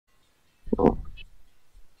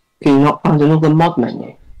find another mod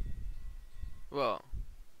menu? What?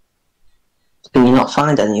 Can you not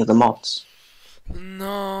find any other mods?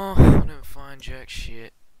 No, I didn't find jack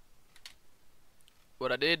shit.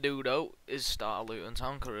 What I did do though is start a Luton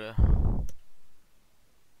Town career.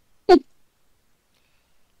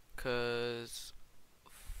 Cause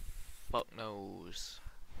fuck knows.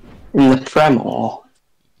 In the Prem or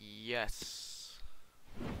Yes.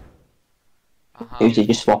 who did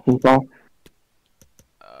you swap them for?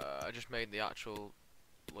 I just made the actual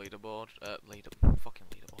leaderboard, fucking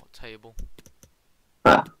leaderboard table.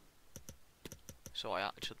 Ah, So I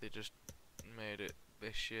actually just made it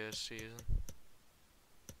this year's season.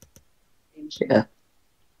 yeah.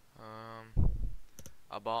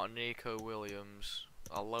 I bought Nico Williams.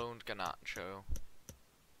 I loaned Garnacho.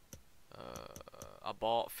 I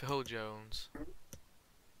bought Phil Jones.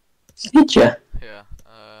 Did you? Yeah.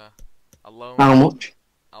 I loaned. How much?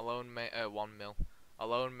 I loaned 1 mil. I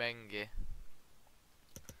loaned Mengi.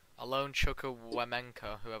 I loaned Chuka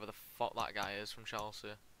Wemenka, whoever the fuck that guy is from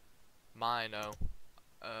Chelsea. Mino.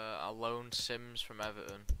 I loaned Sims from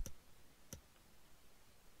Everton.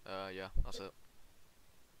 Yeah, that's it.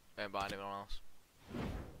 I didn't buy anyone else.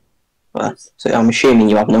 Well, so I'm assuming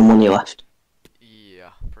you have no money left.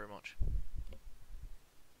 Yeah, pretty much.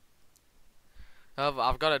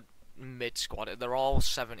 I've got a mid squad. They're all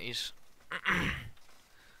 70s.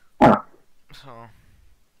 Ah. So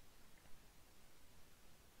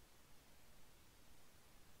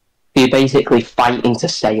You're basically fighting to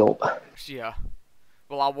stay up. yeah.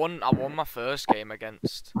 Well, I won my first game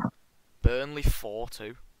against Burnley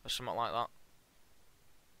 4-2 or something like that.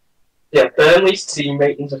 Yeah, Burnley's team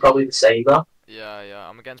ratings are probably the same though. Yeah.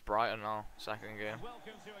 I'm against Brighton now. Second game.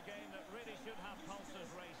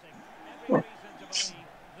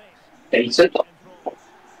 Decent.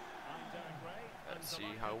 Let's see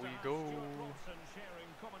how we go.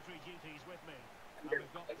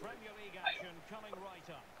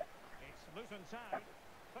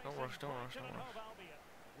 Don't rush.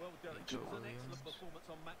 Well done. It's an excellent performance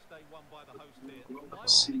on match day one by the host here. I Oh.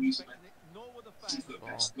 wasn't expecting it, nor were the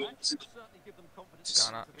fans. That should certainly give them confidence.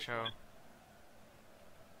 Garnacho.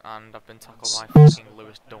 And I've been tackled by fucking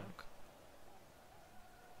Lewis Dunk.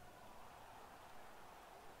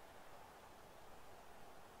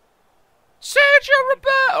 Sergio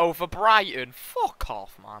Roberto for Brighton. Fuck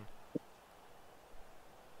off, man.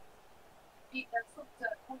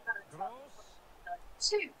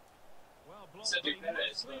 Cedric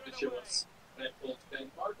Perez led the shorts. Red Bull to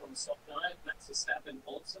Ben Park on the soft dive. Max Verstappen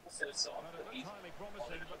also set us off.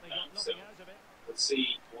 So we'll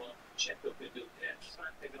see what Checo can do there.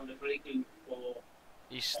 Traffic on the braking for.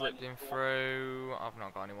 He slipped in through. I've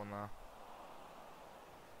not got anyone there.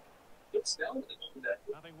 Good spell at the moment there.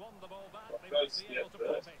 Having won the ball back, they Both won't be able to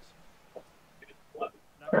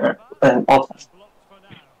get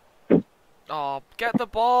profit. Oh, get the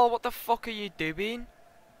ball. What the fuck are you doing?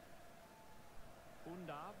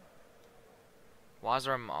 Why is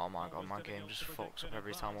there a... Oh my god, my game just fucks up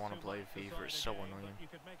every time I want to play FIFA. It's so annoying.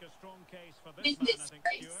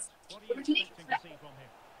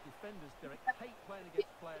 Defenders, Derek, hate playing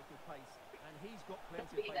against players with pace, and he's got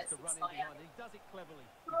plenty of pace to run in behind. He does it cleverly.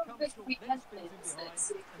 He comes short, then spins in behind,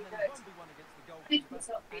 and then 1v1 against the goalkeeper,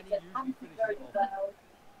 and he usually finishes it off.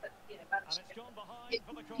 And it's gone behind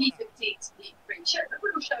for the corner.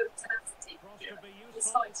 Cross could be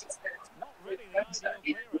useful. Not really the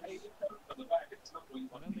ideal clearance.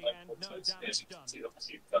 And in the end, no damage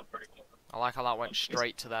done. I like how that went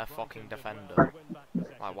straight to their fucking defender.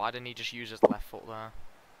 Like, why didn't he just use his left foot there?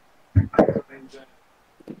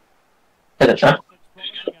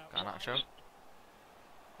 Garnacho.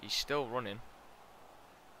 He's still running.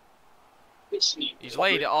 He's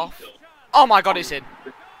laid it off. Oh my god, it's in.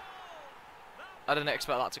 I didn't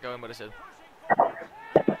expect that to go in, but it's in.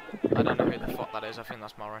 I don't know who the fuck that is. I think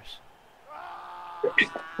that's Morris.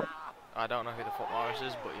 I don't know who the fuck Morris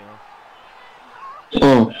is, but you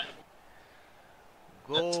know.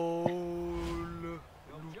 Goal!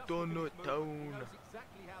 Luton Town.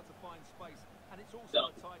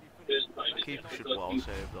 The keeper should well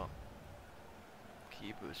save that.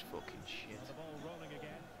 Keeper's fucking shit. The ball rolling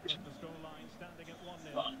again. The scoreline standing at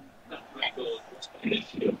 1-0. Tackle.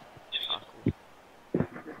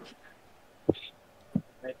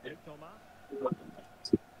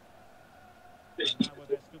 And now with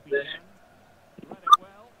their scooping hand. Read it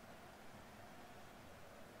well.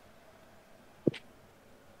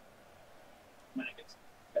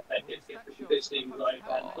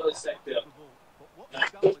 But what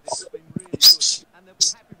they've done with it has been really good, and they'll be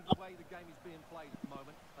happy with the way the game is being played at the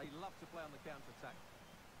moment. They love to play on the counter-attack.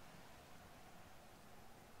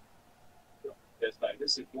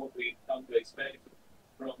 this is what we come to expect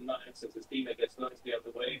from Knights as his teammate gets nicely out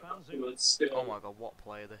of the way. Afterwards, still. Oh my god, what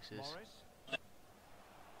player this is.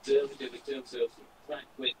 Still doing themselves back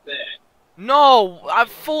with there. No!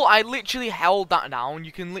 I literally held that down.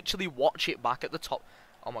 You can literally watch it back at the top.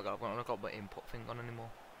 Oh my god, I've not got my input thing on anymore.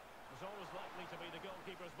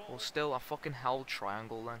 Well, still, I fucking held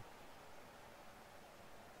triangle then.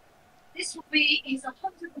 This will be his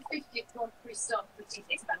 150th Grand Prix start for the team.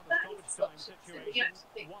 It's about 30 stops. So you have to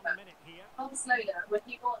think about Barcelona when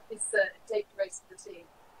he won his debut race for the team.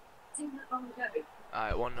 It seemed that long ago.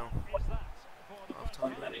 Alright, 1-0. Half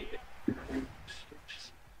time, Manny.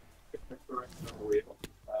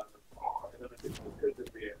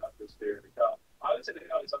 I would say the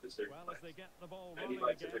guy is understeering. Well, as they get the ball And he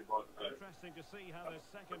rolling likes a again, big one. interesting to see how the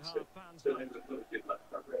second half pans Still out. able to put a good left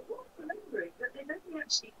back there. Remembering that they've only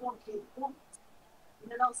actually won it once in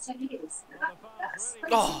the last 10 years. That's crazy.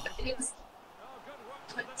 Oh. It was Oh, good work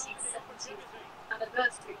to develop the 2017 opportunity.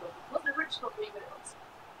 anniversary one. It wasn't original rebuild.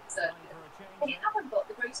 So Time for a change they there. haven't got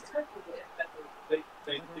the greatest record here. They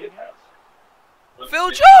did have. Phil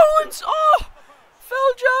Jones! Oh!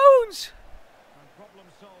 Phil Jones! And problem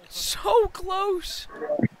solved for So close!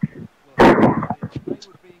 them. Well, they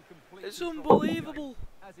would be in complete It's control. unbelievable.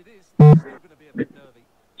 As it is, they're still going to be a bit nervy.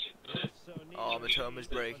 So Oh, near. Matoma's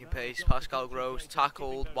breaking pace. Pascal Gross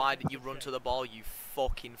tackled. Why did you run to the ball, you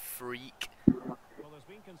fucking freak? Well, there's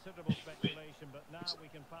been considerable speculation, but now we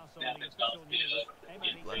can pass on the official news.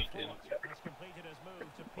 Emily Left in. has completed his move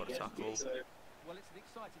to What a PSG. tackle. Well, it's an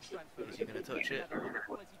exciting transfer. Is he gonna touch it?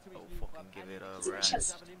 Quality to his Oh, new fucking club, give and it he a does rest.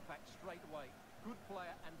 have an impact straight away. Good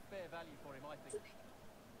player and fair value for him, I think.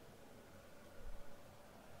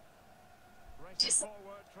 Racing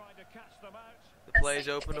forward, trying to catch them out. The play's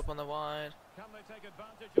opened up on the wide. Can they take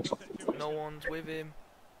advantage of the situation? No one's with him.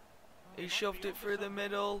 He shoved it through the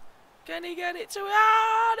middle. Can he get it to it?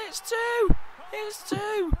 Ah, it's two! It's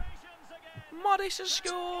two! Modis has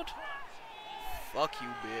scored! Fuck you,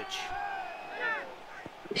 bitch.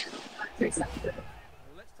 Well,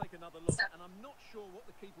 let's take another look, and I'm not sure what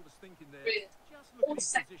the keeper was thinking there. Just look at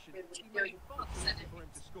his position. He made far too easy for him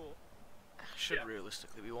to score. Should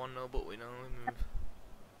realistically be 1-0, but we know we move.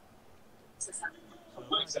 So back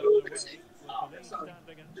underway, with the lead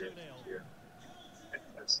standing at 2-0.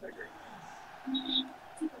 That's agree.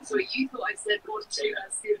 So you thought I said 1-2 as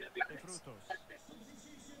soon as De Frutos.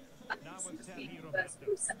 Now with Sergio Roberto.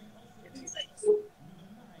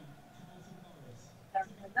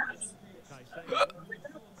 Caicedo.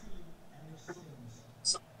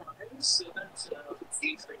 So that's Can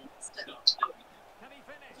he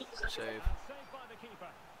finish? Save. And saved by the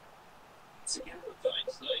keeper. together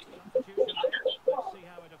nicely. Substitution. Let's see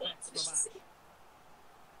how it affects the match.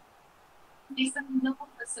 Is that not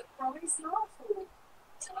a surprise laugh or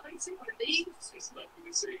delighted relief? It's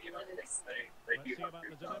lovely to see, you know, they Let's do see have about the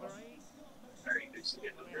good delivery. very good to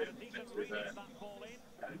get They had a decent read of that ball in.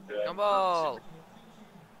 and Come on! Referee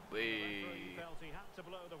We. felt he had to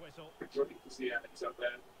blow the whistle. it's lovely to see Alex up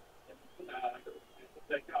there.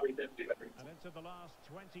 They carry them together. And into the last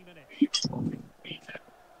 20 minutes.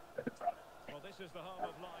 Well, this is the home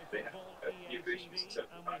of live football, EA TV,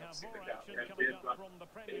 and we have more action coming up from the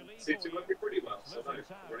Premier League Seems to for work you. pretty well. So no, Luton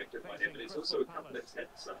Town corrected by facing him, but it's Crystal also a couple of Palace.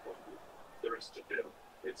 heads up on the rest of the field.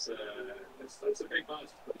 It's a big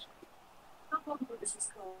milestone. How long will this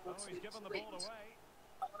is called? Oh, he's given the ball away.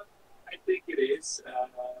 I think it is.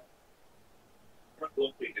 Front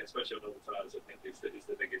blocking, especially on all the tires, I think is the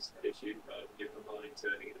biggest issue. Given the line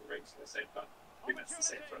turning and racing at the same time, I think that's the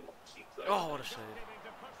same for a lot of teams. Oh, what a save. Giving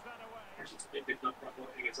to push that away. If it's not front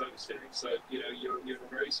blocking, it's oversteering. So you're in a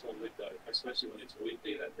very small window, especially when it's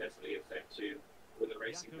windy. That definitely affects you with a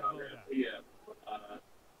racing car around here.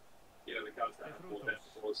 The cars that have more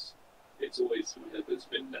downforce, it's always there's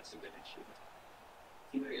been less of an issue.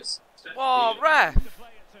 Yes. Oh, ref! To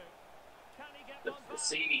play it to. Can he get The one back?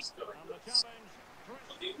 C's going. And the challenge.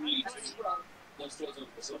 That was wrong. Those doors on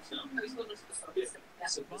the soft now. That was one of the songs. Yeah. Yeah.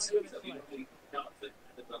 So the series that we really got that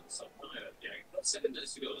have done the soft tire. Yeah, got 7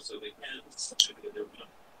 days to go, so they can. And that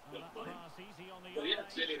pass easy on the But yeah, eye.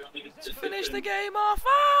 clearly, I mean, it's To just finish the game off.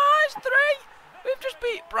 Ah, it's 3! We've just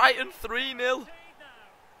beat Brighton 3-0. Indeed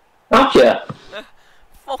Oh now. yeah.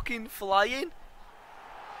 Fucking flying.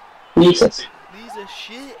 Jesus. These are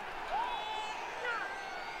shit.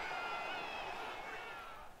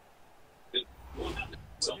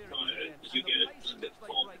 soft tire. You get a bit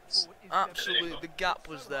performance. Absolutely, the gap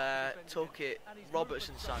was there. Took it.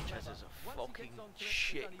 Robertson Sanchez is a fucking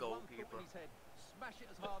shit goalkeeper. Smash it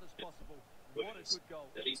as hard as possible. What a good goal.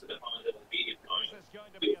 At least a bit harder than the medium This line. is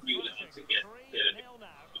going to be a You know thrashing. to get 3-0 now.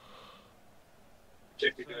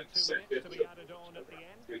 checking So out 2 set minutes to be added on at the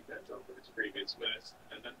end. tweak that on with its previous burst,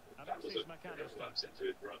 and then that was a collapse into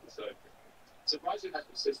his run. So surprising how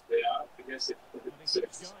consistent they are. I guess if And he keeps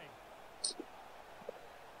six, going.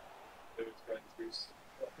 it was going through.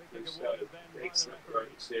 Quick awarded then by the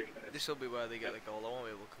referee. This will be where they get the goal. I won't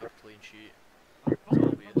be able to keep a clean sheet. And far from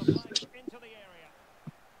the flank into the area.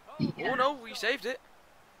 Oh no, we saved it.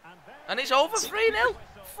 And there And it's is over the 3-0. whistle.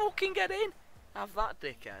 Fucking get in. Have that,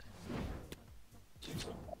 dickhead.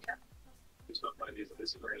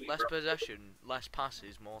 Less possession, less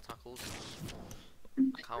passes, more tackles.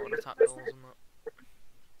 Counter attack goals and that.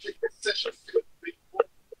 Session could be one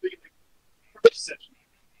big session.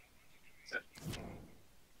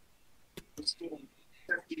 Storm,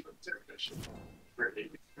 really.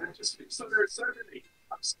 So there are so many.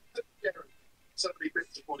 So many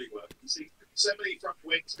bits of body work. You see, so many front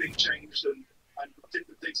wings being changed and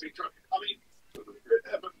different things being tried. I mean,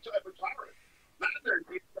 McLaren, Lando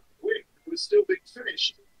wing was still being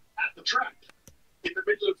finished at the track in the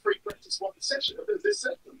middle of free practice one session of this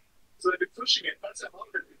session. So they've been pushing it. That's how hard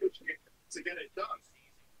they've been pushing it to get it done,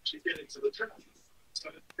 to get it to the track. So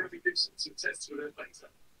they're going to do some tests with it later.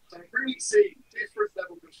 So I'm really seeing different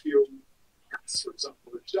levels of fuel. Gas, for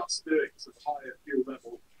example, are just doing some higher fuel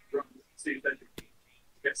level runs to see if they can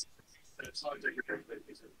get some time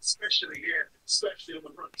degradation, especially here, especially on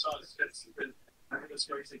the front tires. That's been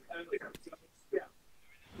illustrating earlier. So, yeah,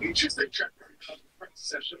 interesting track practice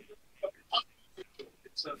session. But in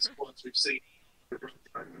terms of what we've seen,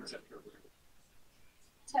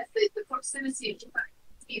 Test the proximity of the fact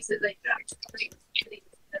means that they actually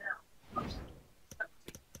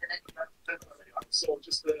I saw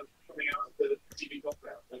just coming out of the TV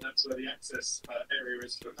compound, and that's where the access area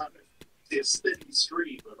is for kind of see a steady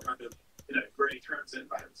stream of kind of grey transit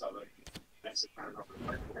vans are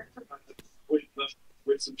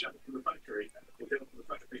with some junk from the factory, we'll go from the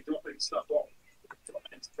factory dropping stuff off,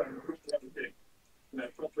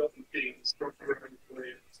 proper teams, proper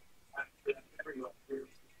employees, and everyone with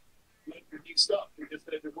new stuff because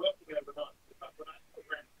they've been working overnight. In fact, when I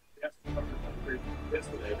program the African country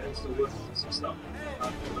yesterday, they were still working on some stuff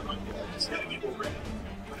for the night, just getting it all ready.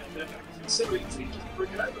 And it's so easy just to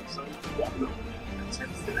bring it over. So why not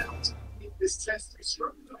test it out in this test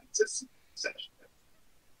test session?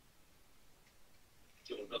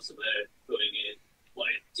 John Russell there putting in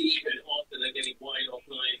wide deep and off, and they're getting wide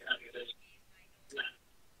offline, having a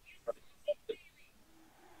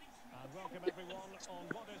And welcome everyone on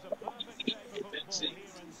what is a perfect day for football here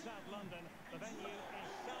in South London. The venue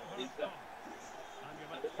is Selhurst Park. I'm your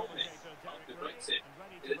match commentator Derek Green, and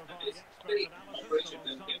ready to provide expert analysis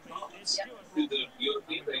alongside me is Stuart to the Robson.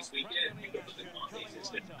 European race weekend because of the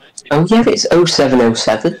contest. Oh yeah, it's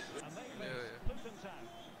 0707. And they face Luton Town.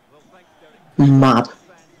 Well, thanks, Derek. Mad. Fans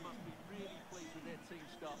must be really pleased with their team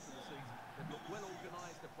start to the season. They've looked well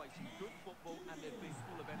organised, they're playing some good football, and they've been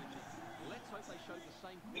full of energy. Let's hope they show the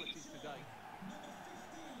same qualities today.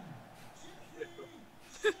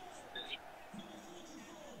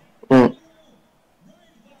 Mm.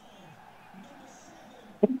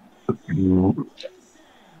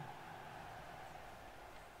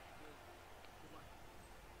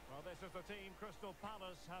 Well, this is the team Crystal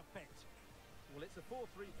Palace have picked. Well, it's a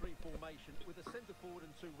 4-3-3 formation with a centre forward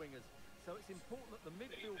and two wingers. So it's important that the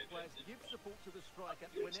midfield players give support to the striker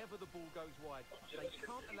whenever the ball goes wide. They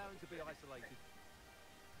can't allow him to be isolated.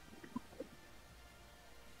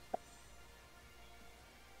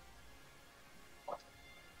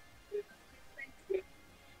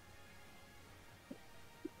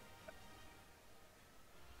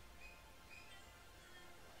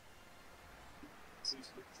 So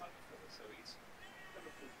he's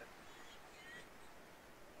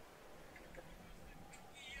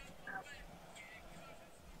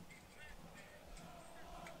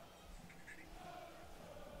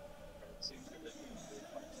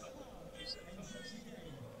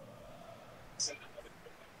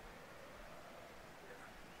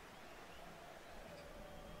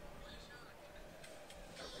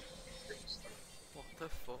What the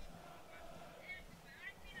fuck?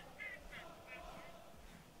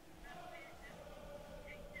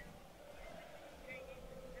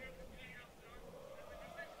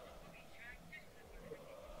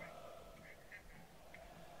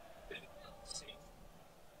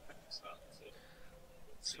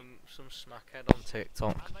 Some smackhead on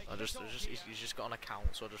TikTok. He's just got an account,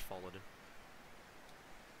 so I just followed him.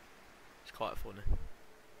 It's quite funny.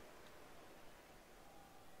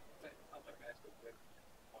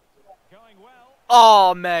 Going well.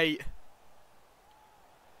 Oh, mate!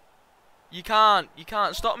 You can't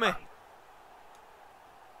stop me.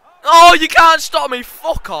 Oh, you can't stop me!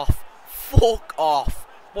 Fuck off! Fuck off!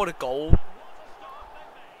 What a goal!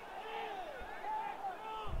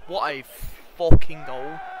 What a fucking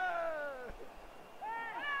goal!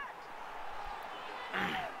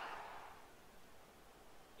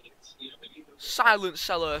 Silence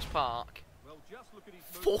Selhurst Park. Well, just look at his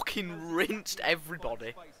Fucking rinsed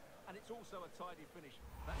everybody. and it's also a tidy finish.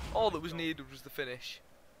 All that was needed was the finish.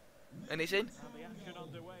 And it's in.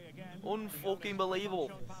 Unfucking believable.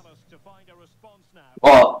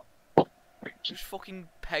 What? Just fucking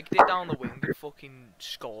pegged it down the wing and fucking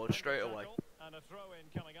scored straight away.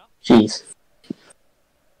 Jeez.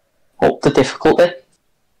 Up the difficulty?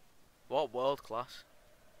 What world class.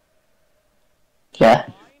 Yeah.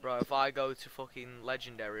 Bro, if I go to fucking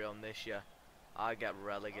legendary on this, yeah, I get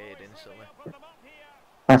relegated instantly.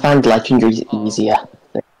 I find legendary's easier.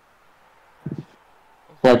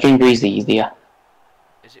 Legendary's easier.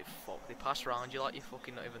 Is it fuck? They pass around you like you're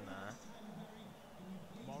fucking not even there.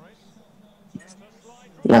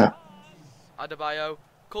 No. Adebayo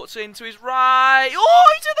cuts into his right. Oh,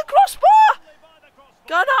 he's in the crossbar!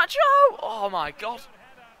 Garnacho! Oh my god.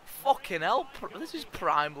 Fucking hell. This is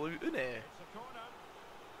prime Luton here.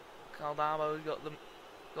 Caldamo's got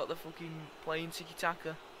the fucking playing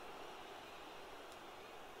tiki-taka.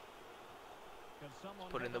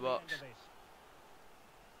 Put it in the box.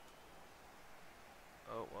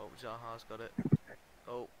 Oh, Zaha's got it.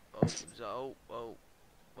 Oh,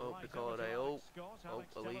 Decore,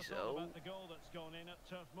 Elise, oh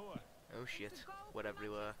shit, we're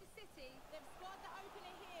everywhere.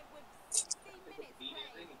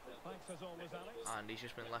 And he's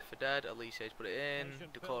just been left for dead. Elise's put it in.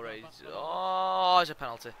 Decore's, oh, it's a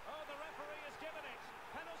penalty.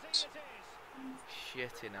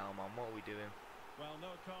 Shitting hell, man, what are we doing? Well,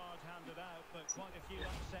 no card handed out, but quite a few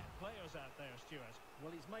upset players out there, Stuart.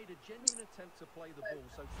 Well, he's made a genuine attempt to play the ball,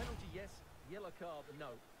 so penalty yes, yellow card no.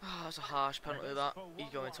 Oh, that's a harsh penalty, that.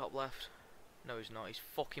 He's going top left. No, he's not. He's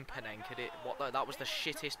fucking Penenke'd it. What? That was the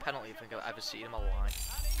shittest penalty I think I've ever seen in my life.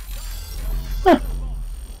 Fucking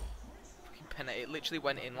penalty. It literally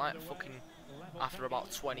went in like fucking after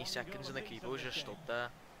about 20 seconds, and the keeper was just stood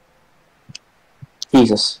there.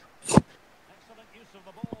 Jesus.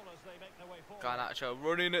 Garnacho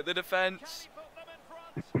running at the defence.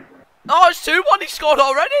 Oh, it's 2-1. He scored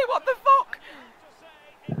already. What the fuck?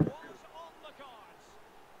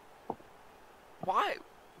 Why?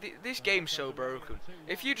 This game's so broken.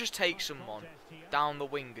 If you just take someone down the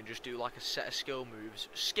wing and just do like a set of skill moves,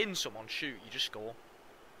 skin someone, shoot, you just score.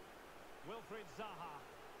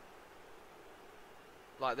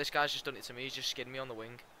 Like, this guy's just done it to me. He's just skinned me on the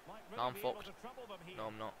wing. Now I'm fucked. No,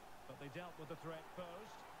 I'm not. But they dealt with the threat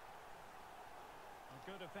posed. A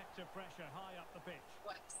good effective pressure high up the pitch.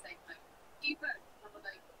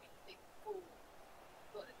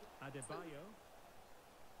 Adebayo.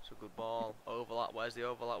 It's a good ball. Overlap. Where's the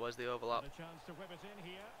overlap? Where's the overlap? A chance to whip it in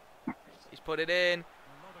here. He's put it in.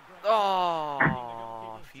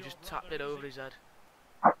 Oh, if you just tapped it over his head.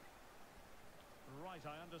 Right,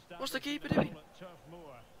 I understand. What's the keeper doing?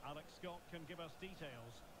 Alex Scott can give us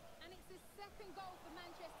details. And it's the second goal for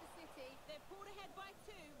Manchester City. They're pulled ahead by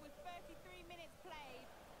 2 with 33 minutes played.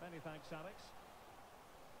 Many thanks, Alex.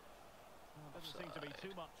 Well, doesn't seem to be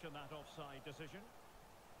too much in that offside decision.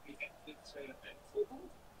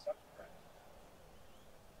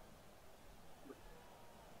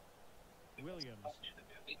 Williams.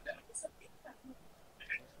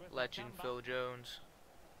 Legend Phil Jones.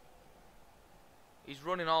 He's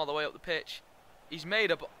running all the way up the pitch. He's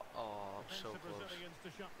made up. Oh, I'm so close. To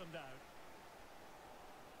shut them down.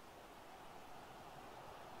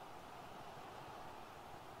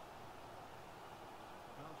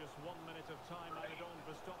 Well, just 1 minute of time added on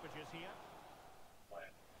for stoppages here.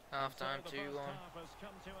 Half time too long. Half has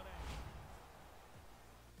come to an end.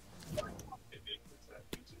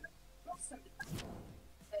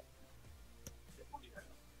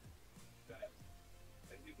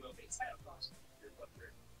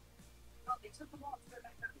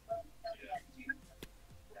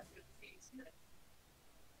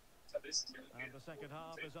 And the second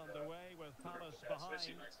half is underway with Palace behind.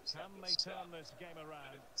 Can they turn this game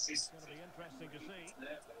around? It's going to be interesting to see.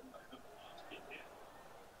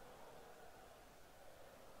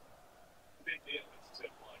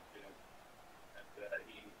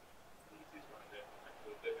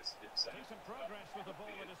 Decent progress with the ball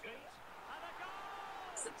at his feet. And a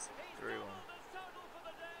goal! He's 3-1. doubled his total for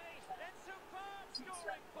the day. In superb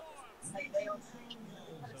scoring form. So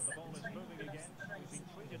the ball is moving again. He's been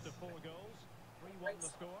treated to 4 goals. 3-1 the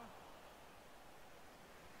score.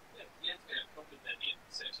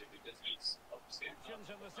 Options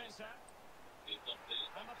in the centre. And the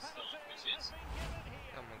penalty has been given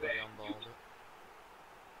here. Someone got you on board.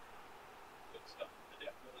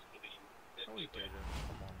 Oh, he didn't.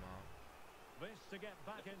 Come on, man. This to get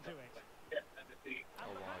back into it.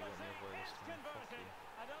 Oh, wow, you want me away this time. Fuck you.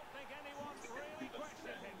 I don't think anyone's really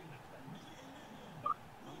questioned him.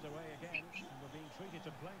 Underway again, and we're being treated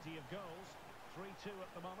to plenty of goals. 3-2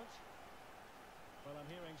 at the moment. Well, I'm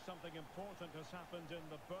hearing something important has happened in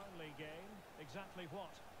the Burnley game. Exactly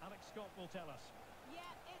what? Alex Scott will tell us. Yeah,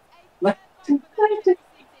 it's a third goal for Manchester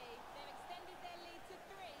City. They've extended their lead to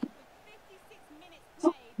 3 with 56 minutes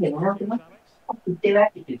played. Cheers, Alex.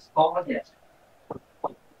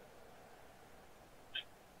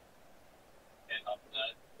 And after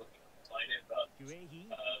that, looking to find it, but Guehi.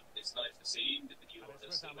 it's nice to see the video of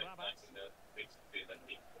this thing like back in the big bit and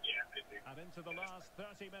yeah, I think. And into the last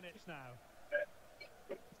 30 minutes now.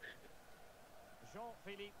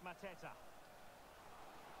 Jean-Philippe Mateta.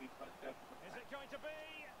 Is it going to be?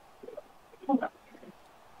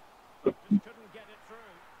 Just couldn't get it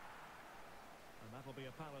through. And that'll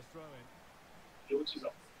be a Palace throw-in. George is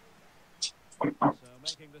off. So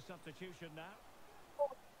making the substitution now.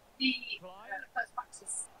 The first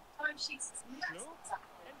practice time sheets is massive.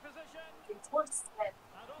 In position. It's once then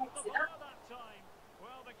And off the heads it ball up. that time.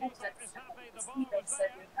 Well, the Also, keeper is happy the it's ball was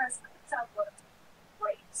there.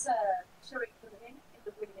 great showing coming in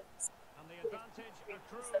the Williams. And the advantage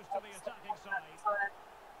accrues to the attacking side.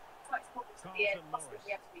 Quite problems at the end. Possibly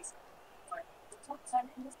we have to be the top 10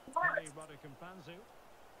 in this Kelly environment. Rodikampanzu.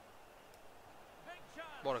 Big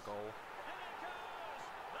chance. What a goal. And it goes.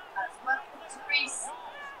 As well to Greece.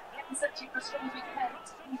 Getting such a frustrating weekend.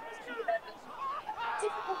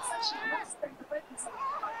 Difficult session. Let's bring the broken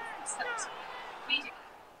something like this. Medium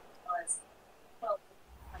was 12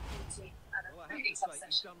 and 14 and a Well, I have really to tough say,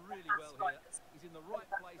 he's session. done really well here. He's in the right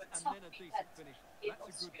place and then a decent finish.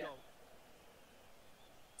 That's a good goal.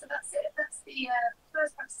 So that's it. That's the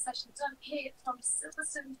first practice session done here from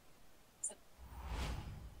Silverstone.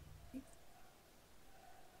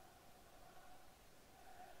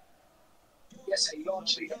 Yes, a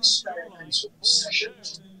largely experimental session.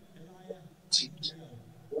 Teams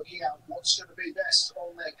working out what's going to be best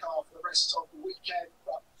on their car for the rest of the weekend.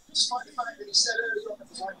 But despite the fact that he said earlier on that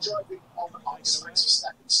he's driving on Max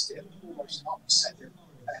Verstappen, still almost up second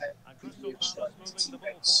ahead And of Crystal the Palace moving the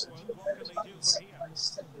ball forward. What can they do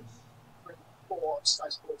from here? For Sky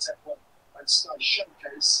Sports F1 and Sky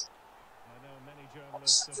Showcase. I know many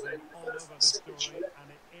journalists have been all over this story, and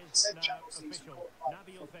it is now official.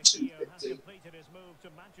 Nabil Fekir has completed his move to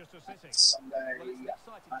Manchester City. Sunday. Well, it's an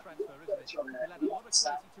exciting transfer, isn't it? He'll add a lot of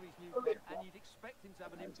quality to his new club, and you'd expect him to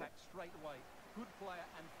have an impact straight away. Good player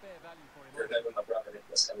and fair value for him. Remember my brother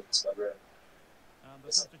Nicholas coming to my room. And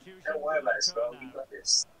the substitution Don't will worry about this, occur bro. You now. got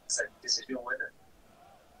this. So this is your winner.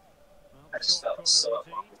 Well, I the just short felt so corner up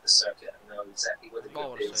routine, with the circuit and know exactly where the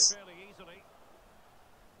Goal good or is. fairly easily.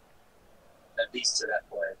 At least to that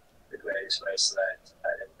point, the greatest race left.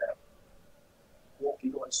 And what have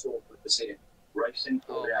you got in store for the team? Racing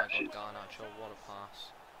Oh or my reaction? god, Garnacho, what a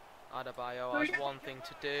pass. Adebayo has one thing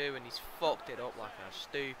to do and he's fucked it up like a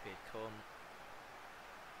stupid cunt.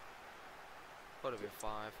 Could have been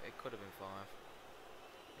 5, it could have been 5.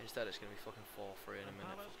 Instead it's going to be fucking 4-3 in a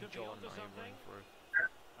minute. Fucking Jordan Ayew running through.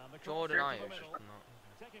 And the Jordan cross into Ayew's the just middle. not.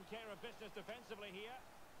 Taking care of business defensively here.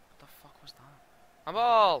 What the fuck was that? A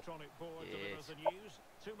ball! Electronic board delivers Yes. the news.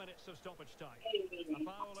 2 minutes of stoppage time. A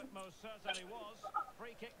foul it most certainly was.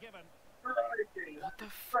 Free kick given. What the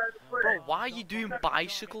f... Bro, why are you doing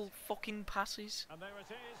bicycle fucking passes? And there it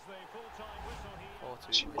is, the full-time whistle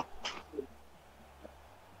here. 4-2.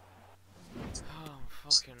 Oh, I'm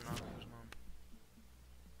fucking knackered, man.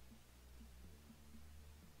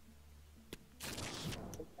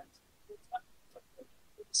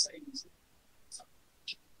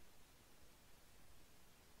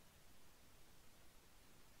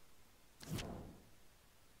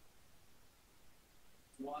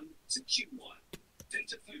 One to Q1.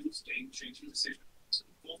 Data Fuels game-changing decisions.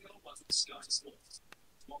 Formula One Sky Sports.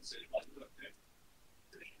 Sponsored by Luton.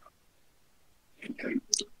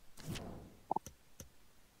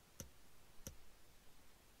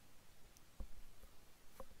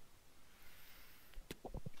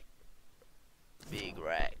 Big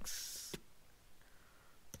Rex.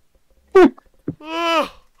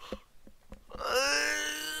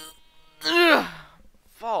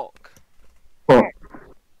 Fuck.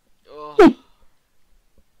 Oh.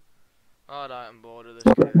 Alright, I'm bored of this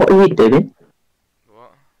game. What are you doing?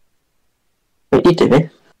 What? What are you doing?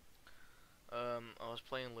 I was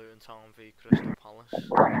playing Luton Town v Crystal Palace. I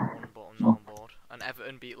won, but I'm not on board. And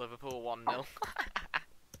Everton beat Liverpool 1-0.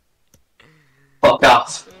 Fuck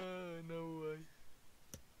off. No way.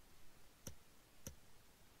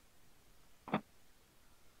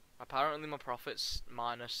 Apparently my profit's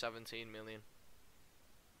minus 17 million.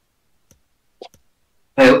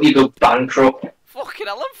 I hope you go bankrupt. Fucking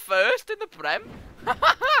hell, I'm first in the Prem. I'm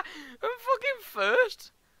fucking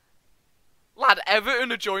first. Lad,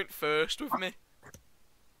 Everton are joint first with me.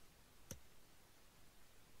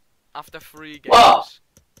 After 3 games. What?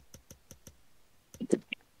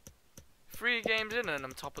 3 games in and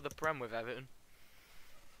I'm top of the Prem with Everton.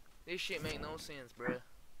 This shit make no sense, bruh.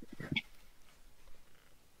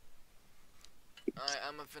 Alright,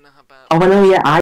 I'm finna hop out. Oh, I know, yeah,